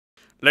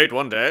Late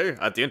one day,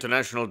 at the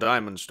International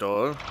Diamond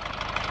Store.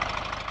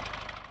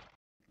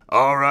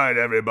 All right,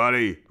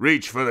 everybody,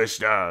 reach for the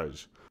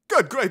stars.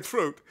 Good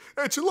grapefruit,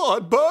 it's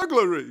light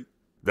burglary.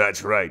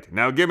 That's right.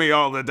 Now give me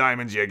all the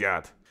diamonds you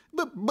got.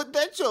 But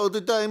that's all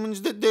the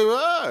diamonds that there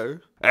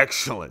are.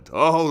 Excellent.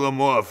 All the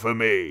more for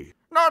me.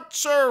 Not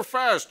so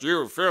fast,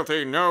 you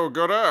filthy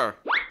no-gooder.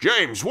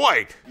 James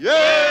White!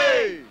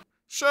 Yay!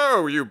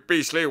 So, you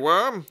beastly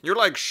worm, you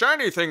like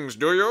shiny things,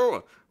 do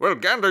you? Well,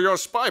 gander your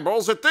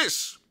spyballs at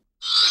this.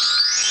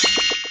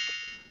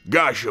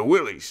 Gosh,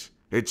 willies,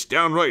 it's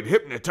downright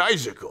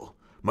hypnotizical.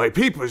 My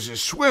peepers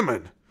is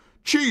swimming.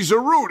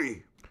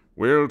 Cheese-a-rooty.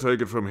 We'll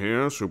take it from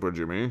here, Super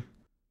Jimmy.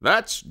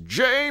 That's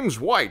James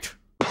White.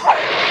 Gee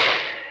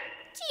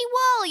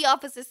Wally,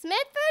 Officer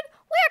Smithford,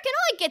 where can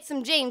I get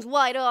some James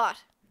White art?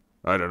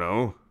 I don't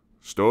know.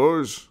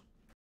 Stores?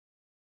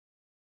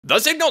 The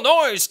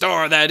SignalNoise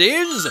store, that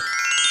is!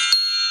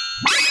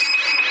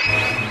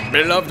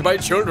 Beloved by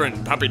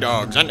children, puppy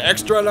dogs, and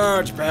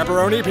extra-large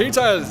pepperoni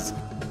pizzas.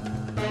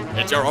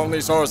 It's your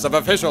only source of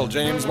official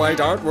James White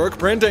artwork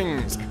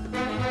printings.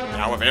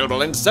 Now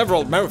available in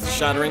several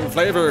mouth-shattering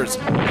flavors.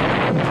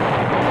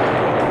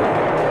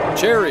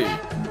 Cherry,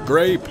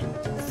 grape,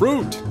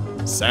 fruit,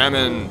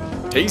 salmon,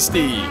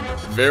 tasty,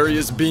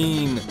 various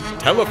bean,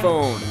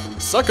 telephone,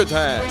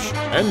 succotash,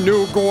 and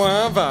new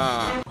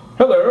guava.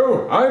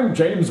 Hello, I'm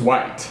James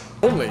White.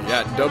 Only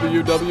at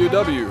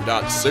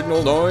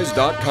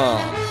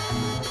www.signalnoise.com.